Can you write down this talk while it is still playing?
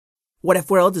What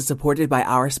If World is supported by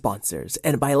our sponsors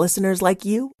and by listeners like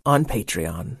you on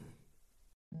Patreon.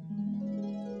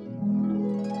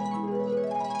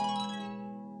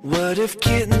 What if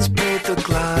kittens played the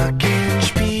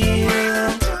glockenspiel?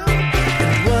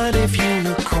 And what if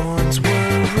unicorns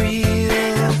were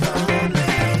real?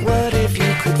 What if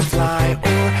you could fly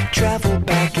or travel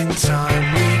back in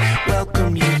time? We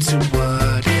welcome you to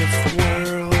What If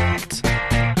World.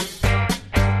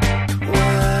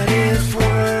 What If World?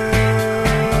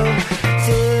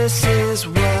 This is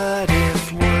What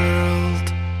If World.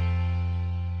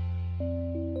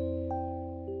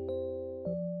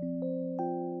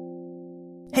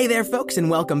 Hey there, folks, and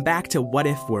welcome back to What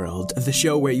If World, the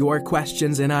show where your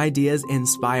questions and ideas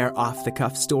inspire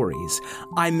off-the-cuff stories.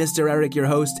 I'm Mr. Eric, your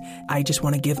host. I just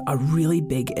want to give a really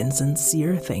big and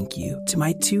sincere thank you to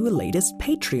my two latest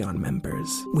Patreon members.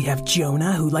 We have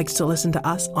Jonah, who likes to listen to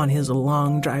us on his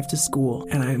long drive to school,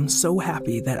 and I am so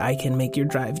happy that I can make your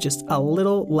drive just a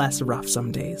little less rough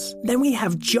some days. Then we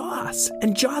have Joss,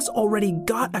 and Joss already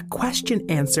got a question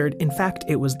answered. In fact,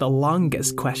 it was the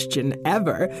longest question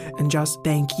ever. And Joss,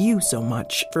 thank you so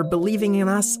much for believing in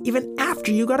us even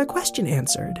after you got a question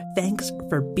answered. Thanks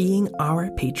for being our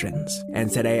patrons.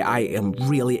 And today I am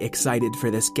really excited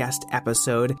for this guest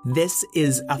episode. This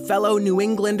is a fellow New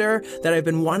Englander that I've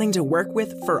been wanting to work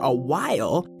with for a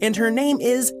while, and her name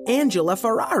is Angela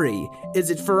Ferrari. Is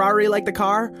it Ferrari like the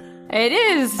car? It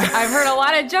is. I've heard a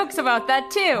lot of jokes about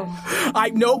that too.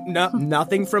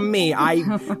 Nothing from me.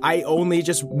 I only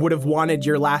just would have wanted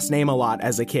your last name a lot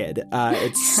as a kid.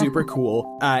 It's super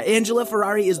cool. Angela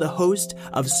Ferrari is the host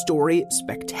of Story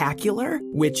Spectacular,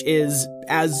 which is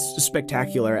as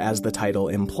spectacular as the title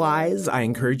implies. I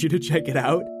encourage you to check it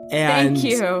out. And, thank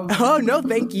you. Oh, no,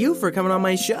 thank you for coming on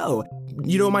my show.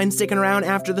 You don't mind sticking around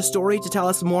after the story to tell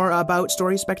us more about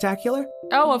Story Spectacular?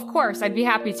 Oh, of course. I'd be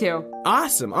happy to.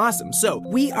 Awesome. So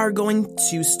we are going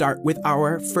to start with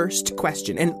our first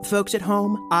question. And folks at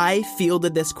home, I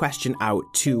fielded this question out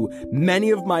to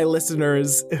many of my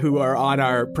listeners who are on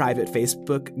our private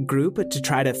Facebook group to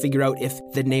try to figure out if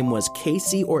the name was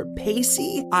Casey or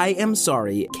Pacey. I am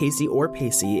sorry, Casey or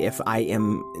Pacey, if I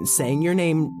am saying your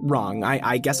name wrong.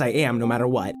 I guess I am, no matter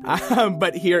what.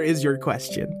 But here is your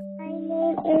question.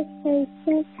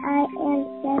 I am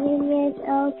 7 years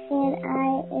old and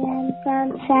I am from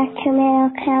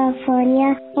Sacramento,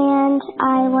 California. And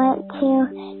I want to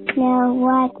know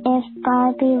what if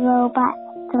Barbie Robot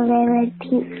delivered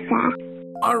pizza?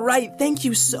 All right, thank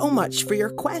you so much for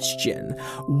your question.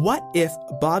 What if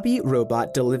Bobby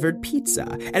Robot delivered pizza?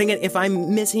 And again, if I'm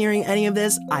mishearing any of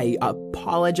this, I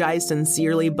apologize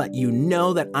sincerely, but you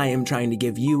know that I am trying to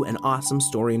give you an awesome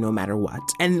story no matter what.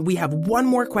 And we have one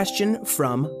more question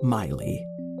from Miley.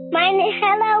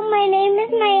 Hello, my name is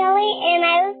Miley, and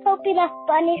I was hoping if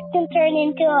bunnies can turn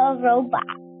into a robot.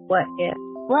 What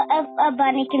if a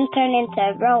bunny can turn into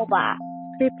a robot?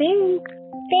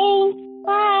 Thanks.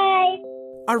 Bye.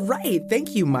 All right,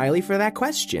 thank you, Miley, for that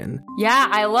question. Yeah,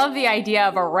 I love the idea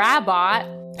of a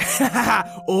rabot.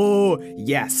 Oh,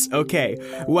 yes. Okay.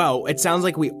 Well, it sounds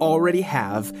like we already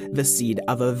have the seed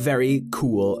of a very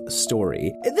cool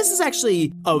story. This is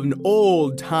actually an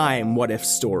old-time what-if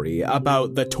story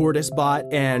about the tortoise bot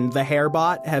and the hare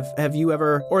bot. Have you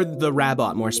ever, or the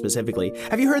rabot more specifically,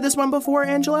 have you heard this one before,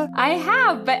 Angela? I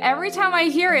have, but every time I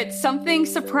hear it, something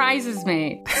surprises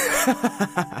me.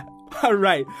 All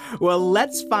right, well,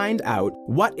 let's find out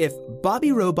what if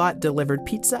Bobby Robot delivered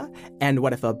pizza and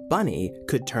what if a bunny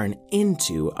could turn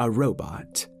into a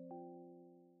robot.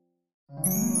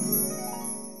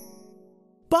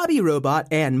 Bobby Robot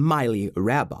and Miley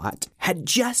Rabot had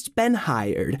just been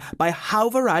hired by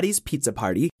Halvarati's Pizza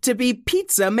Party to be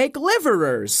pizza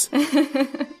make-liverers.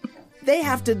 They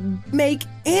have to make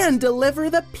and deliver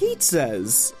the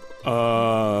pizzas.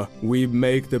 We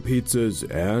make the pizzas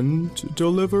and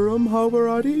deliver them,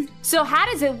 Halvarati? So how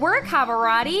does it work,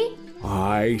 Halvarati?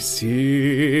 I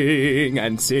sing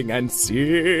and sing and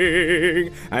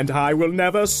sing, and I will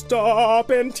never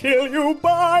stop until you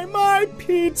buy my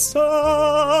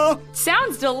pizza.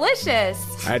 Sounds delicious.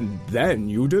 And then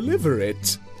you deliver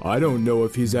it. I don't know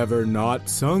if he's ever not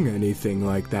sung anything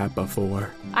like that before.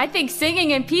 I think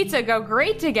singing and pizza go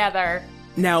great together.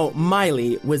 Now,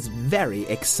 Miley was very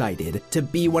excited to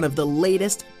be one of the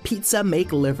latest pizza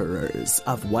make-liverers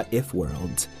of What If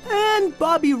World. And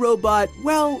Bobby Robot,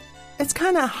 well, it's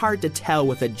kind of hard to tell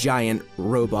with a giant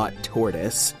robot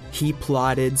tortoise. He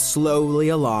plodded slowly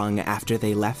along after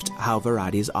they left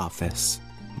Halvarati's office.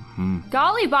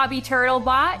 Golly, Bobby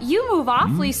Turtlebot, you move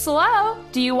awfully slow.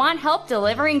 Do you want help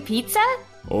delivering pizza?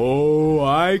 Oh,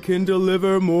 I can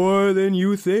deliver more than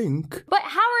you think. But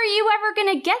how are you ever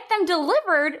going to get them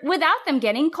delivered without them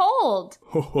getting cold?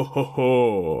 Ho, ho, ho,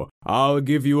 ho. I'll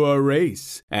give you a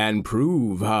race and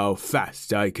prove how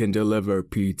fast I can deliver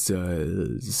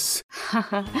pizzas.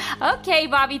 Okay,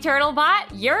 Bobby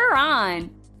Turtlebot, you're on.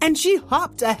 And she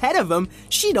hopped ahead of him.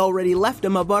 She'd already left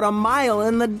him about a mile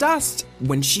in the dust.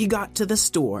 When she got to the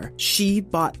store, she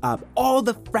bought up all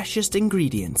the freshest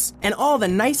ingredients and all the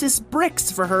nicest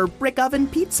bricks for her brick oven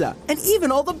pizza and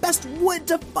even all the best wood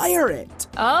to fire it.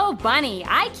 Oh, Bunny,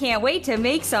 I can't wait to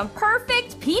make some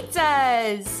perfect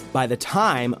pizzas. By the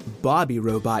time Bobby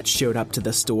Robot showed up to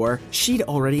the store, she'd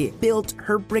already built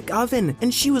her brick oven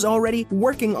and she was already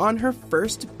working on her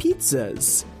first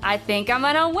pizzas. I think I'm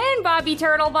gonna win, Bobby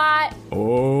Turtlebot.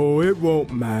 Oh, it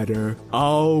won't matter.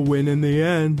 I'll win in the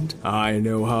end. I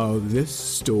know how this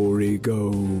story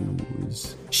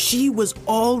goes. She was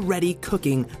already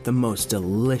cooking the most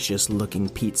delicious-looking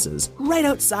pizzas right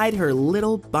outside her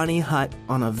little bunny hut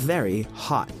on a very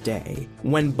hot day.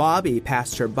 When Bobby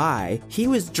passed her by, he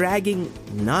was dragging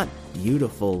not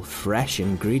beautiful, fresh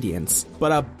ingredients,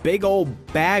 but a big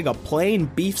old bag of plain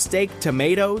beefsteak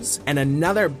tomatoes and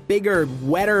another bigger,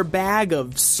 wetter bag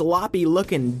of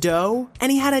sloppy-looking dough,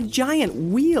 and he had a giant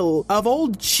wheel of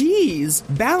old cheese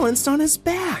balanced on his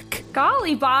back.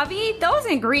 Golly, Bobby, those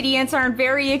ingredients aren't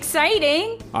very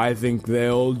exciting. I think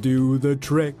they'll do the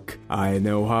trick. I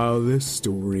know how this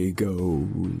story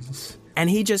goes. And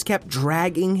he just kept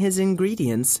dragging his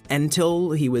ingredients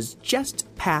until he was just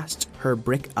past her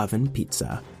brick oven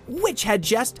pizza, which had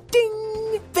just,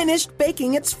 ding, finished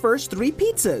baking its first 3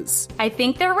 pizzas. I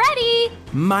think they're ready.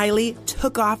 Miley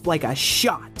took off like a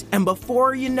shot, and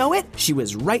before you know it, she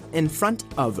was right in front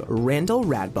of Randall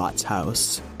Radbot's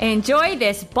house. Enjoy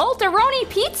this Bolteroni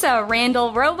pizza,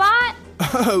 Randall Robot.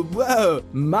 Oh, whoa,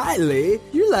 Miley,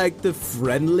 you're like the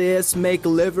friendliest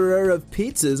make-liverer of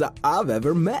pizzas I've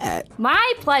ever met.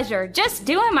 My pleasure, just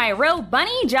doing my real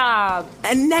bunny job.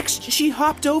 And next, she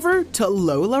hopped over to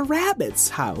Lola Rabbit's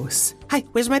house. Hi,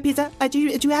 where's my pizza? Do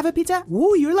you have a pizza?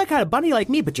 Ooh, you're like a bunny like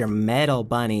me, but you're metal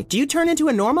bunny. Do you turn into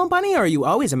a normal bunny, or are you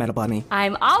always a metal bunny?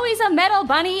 I'm always a metal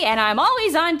bunny, and I'm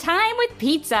always on time with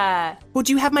pizza. Would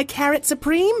you have my carrot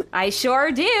supreme? I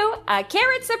sure do. A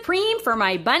carrot supreme for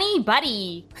my bunny buddy.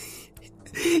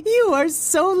 You are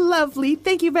so lovely.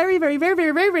 Thank you very, very, very,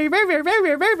 very, very, very, very, very,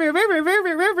 very, very, very, very,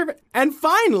 very, very, very. And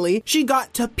finally, she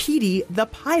got to Petey the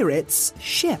pirate's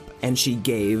ship, and she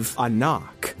gave a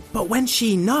knock. But when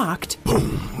she knocked,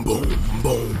 boom, boom,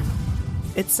 boom,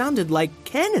 it sounded like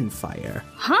cannon fire.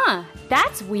 Huh,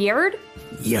 that's weird.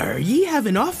 Ye have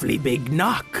an awfully big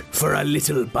knock for a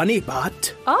little bunny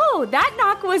bot. Oh, that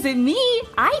knock wasn't me.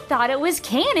 I thought it was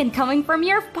cannon coming from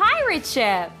your pirate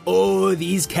ship. Oh,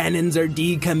 these cannons are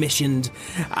decommissioned.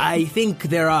 I think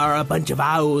there are a bunch of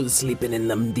owls sleeping in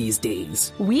them these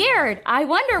days. Weird. I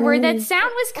wonder where that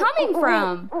sound was coming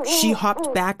from. She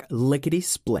hopped back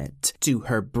lickety-split to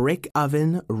her brick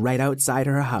oven right outside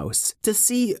her house to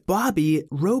see Bobby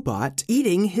Robot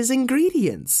eating his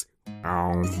ingredients.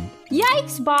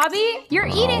 Yikes, Bobby! You're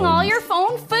eating all your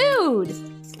own food!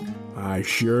 I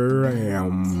sure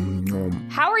am.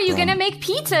 How are you gonna make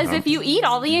pizzas if you eat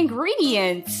all the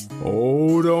ingredients?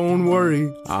 Oh, don't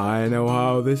worry. I know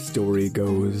how this story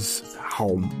goes.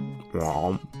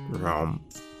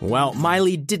 Well,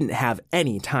 Miley didn't have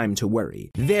any time to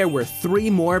worry. There were 3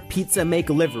 more pizza make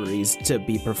liveries to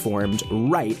be performed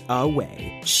right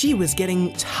away. She was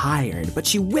getting tired, but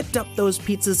she whipped up those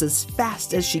pizzas as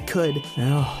fast as she could.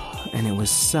 Oh, and it was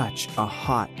such a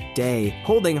hot day.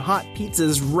 Holding hot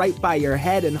pizzas right by your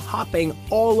head and hopping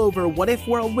all over What If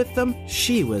World with them,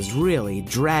 she was really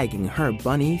dragging her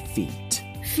bunny feet.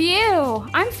 Phew,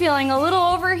 I'm feeling a little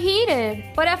overheated.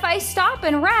 But if I stop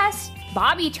and rest,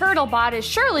 Bobby Turtlebot is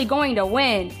surely going to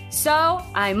win. So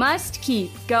I must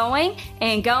keep going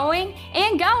and going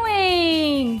and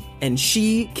going. And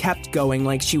she kept going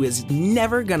like she was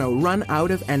never gonna run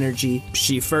out of energy.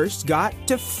 She first got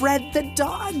to Fred the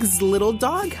dog's little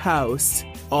doghouse.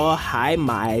 Oh, hi,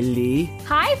 Miley.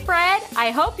 Hi, Fred.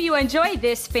 I hope you enjoyed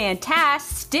this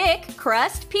fantastic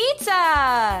crust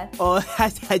pizza. Oh,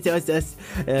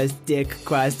 stick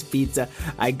crust pizza.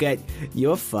 I got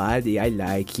you're funny. I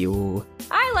like you.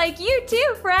 I like you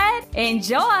too, Fred.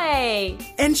 Enjoy.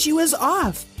 And she was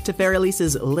off to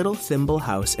Fairlise's little thimble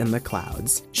house in the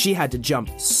clouds. She had to jump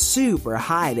super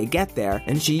high to get there,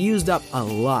 and she used up a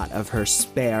lot of her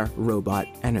spare robot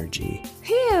energy.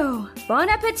 Phew. Bon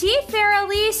appetit,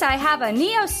 Fairlise. I have a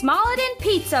Neosmolidan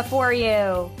pizza for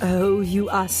you. Oh, you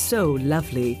are so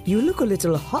lovely. You look a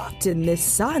little hot in this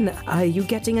sun. Are you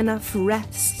getting enough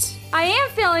rest? I am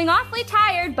feeling awfully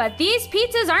tired, but these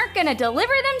pizzas aren't gonna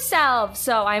deliver themselves,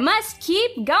 so I must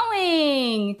keep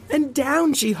going. And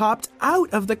down she hopped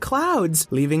out of the clouds,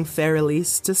 leaving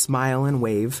Fairelise to smile and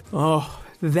wave. Oh,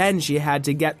 then she had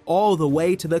to get all the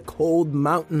way to the cold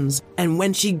mountains. And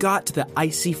when she got to the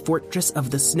icy fortress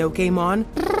of the Snowcaemon,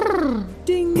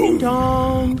 ding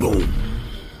dong. Boom.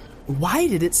 Why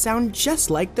did it sound just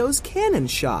like those cannon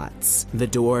shots? The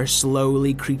door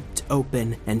slowly creaked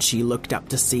open, and she looked up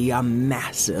to see a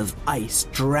massive ice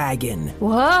dragon.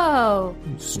 Whoa.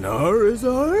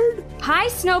 Snarazard? Hi,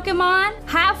 Snowcaemon.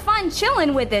 Have fun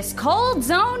chilling with this Cold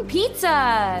Zone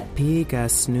pizza. Pika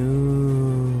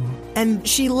Snoo. And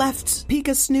she left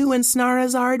Pika Snoo and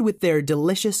Snarazard with their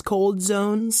delicious cold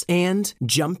zones and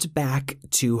jumped back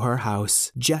to her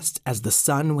house just as the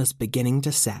sun was beginning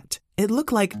to set. It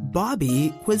looked like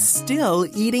Bobby was still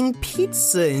eating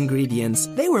pizza ingredients.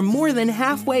 They were more than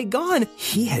halfway gone.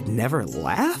 He had never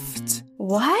left.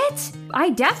 What?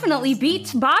 I definitely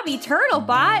beat Bobby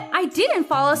Turtlebot. I didn't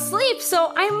fall asleep,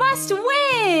 so I must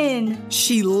win.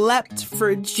 She leapt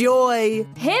for joy.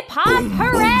 Hip hop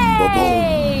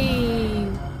hooray!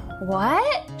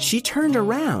 What? She turned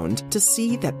around to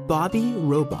see that Bobby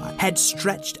Robot had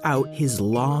stretched out his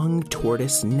long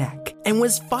tortoise neck and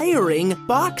was firing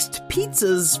boxed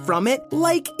pizzas from it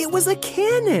like it was a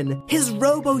cannon. His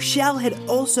robo shell had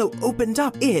also opened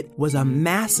up. It was a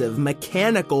massive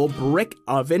mechanical brick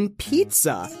oven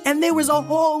pizza, and there was a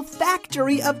whole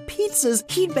factory of pizzas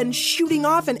he'd been shooting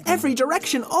off in every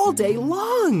direction all day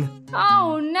long.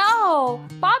 Oh no!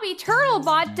 Bobby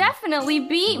Turtlebot definitely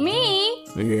beat me.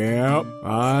 Yep,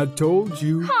 I told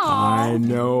you. Aw. I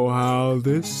know how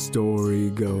this story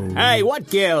goes. Hey, what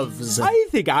gives? I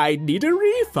think I need a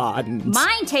refund.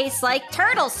 Mine tastes like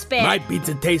turtle spit. My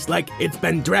pizza tastes like it's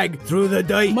been dragged through the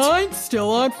dirt. Mine's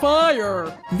still on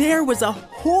fire. There was a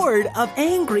horde of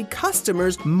angry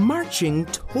customers marching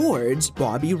towards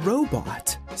Bobby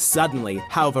Robot. Suddenly,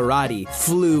 Halvarati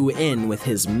flew in with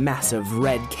his massive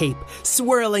red cape,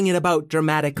 swirling it about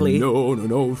dramatically. No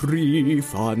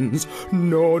refunds.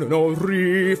 No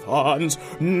refunds.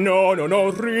 No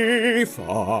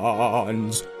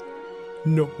refunds.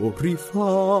 No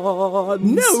refunds.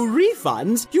 No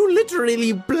refunds? You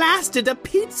literally blasted a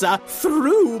pizza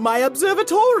through my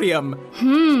observatorium.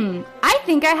 I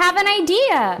think I have an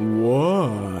idea.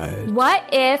 What? What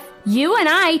if you and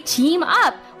I team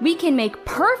up? We can make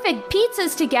perfect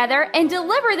pizzas together and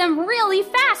deliver them really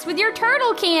fast with your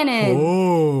turtle cannon.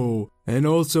 Oh, and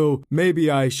also maybe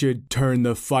I should turn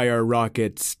the fire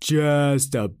rockets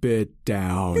just a bit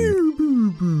down.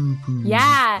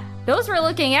 Yeah, those were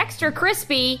looking extra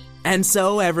crispy. And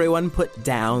so everyone put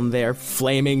down their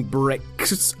flaming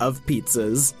bricks of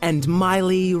pizzas, and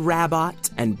Miley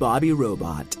Rabot and Bobby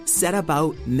Robot set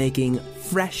about making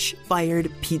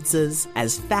fresh-fired pizzas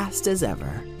as fast as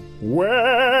ever.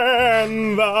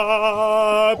 When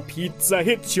the pizza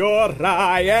hits your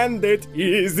eye and it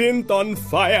isn't on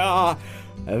fire,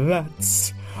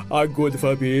 that's a good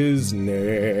for business.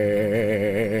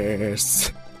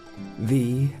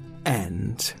 The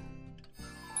end.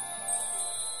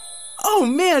 Oh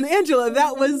man, Angela,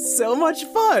 that was so much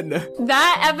fun.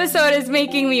 That episode is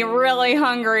making me really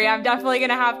hungry. I'm definitely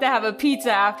gonna have to have a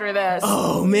pizza after this.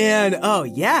 Oh man, oh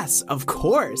yes, of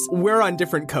course. We're on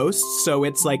different coasts, so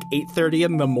it's like 8:30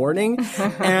 in the morning,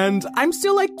 and I'm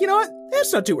still like, you know what?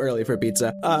 It's not too early for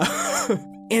pizza.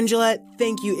 Angela,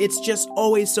 thank you. It's just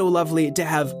always so lovely to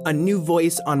have a new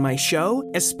voice on my show,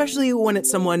 especially when it's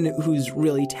someone who's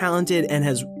really talented and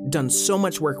has done so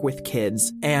much work with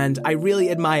kids. And I really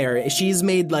admire. She's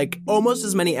made like almost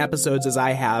as many episodes as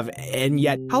I have, and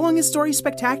yet, how long has Story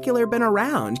Spectacular been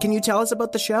around? Can you tell us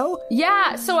about the show?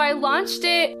 Yeah, so I launched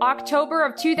it October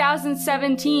of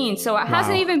 2017, so it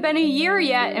hasn't even been a year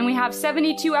yet, and we have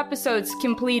 72 episodes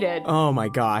completed. Oh my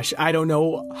gosh, I don't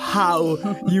know how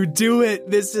you do it.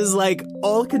 This is like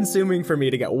all-consuming for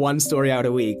me to get one story out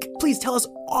a week. Please tell us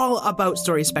all about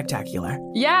Story Spectacular.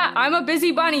 Yeah, I'm a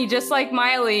busy bunny, just like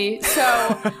Miley.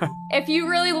 So if you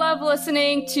really love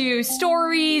listening to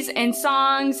stories and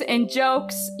songs and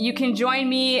jokes, you can join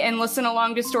me and listen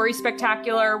along to Story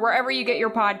Spectacular wherever you get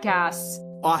your podcasts.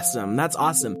 Awesome. That's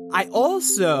awesome. I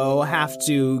also have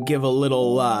to give a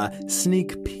little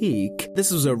sneak peek.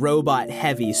 This was a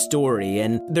robot-heavy story,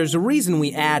 and there's a reason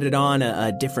we added on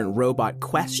a different robot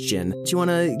question. Do you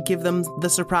want to give them the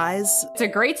surprise? It's a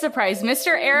great surprise. Mr.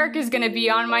 Eric is going to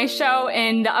be on my show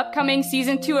in the upcoming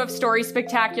season 2 of Story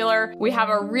Spectacular. We have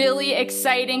a really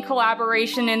exciting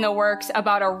collaboration in the works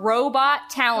about a robot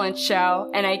talent show,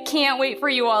 and I can't wait for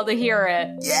you all to hear it.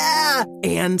 Yeah!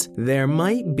 And there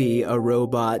might be a robot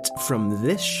robot from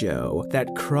this show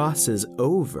that crosses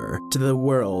over to the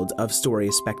world of Story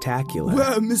Spectacular.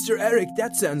 Wow, Mr. Eric,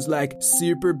 that sounds like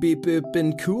super beep boop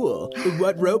and cool.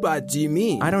 What robot do you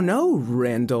mean? I don't know,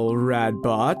 Randall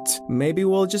Radbot. Maybe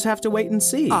we'll just have to wait and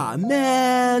see. Aw,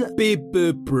 man. Beep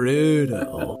boop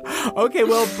brutal. Okay,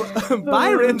 well,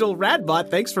 bye, Randall Radbot.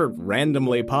 Thanks for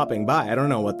randomly popping by. I don't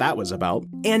know what that was about.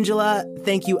 Angela,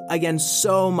 thank you again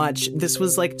so much. This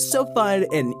was like so fun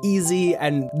and easy,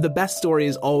 and the best stories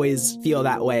always feel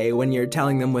that way when you're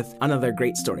telling them with another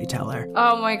great storyteller.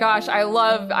 Oh my gosh, I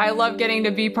love getting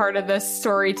to be part of this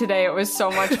story today. It was so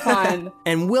much fun.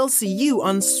 And we'll see you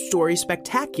on Story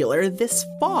Spectacular this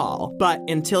fall. But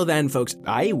until then, folks,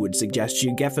 I would suggest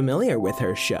you get familiar with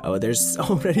her show. There's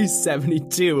already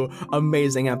 72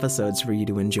 amazing episodes for you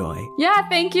to enjoy. Yeah,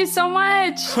 thank you so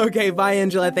much. Okay, bye,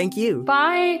 Angela. Thank you.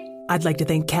 Bye. I'd like to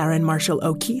thank Karen Marshall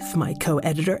O'Keefe, my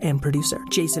co-editor and producer,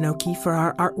 Jason O'Keefe for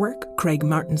our artwork, Craig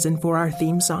Martinson for our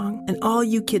theme song, and all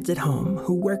you kids at home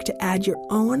who work to add your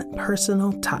own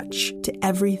personal touch to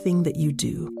everything that you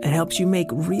do. It helps you make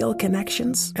real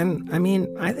connections, and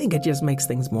I think it just makes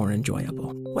things more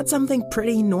enjoyable. What's something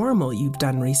pretty normal you've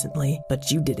done recently,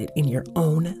 but you did it in your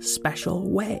own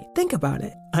special way? Think about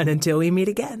it. And until we meet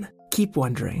again, keep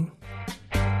wondering.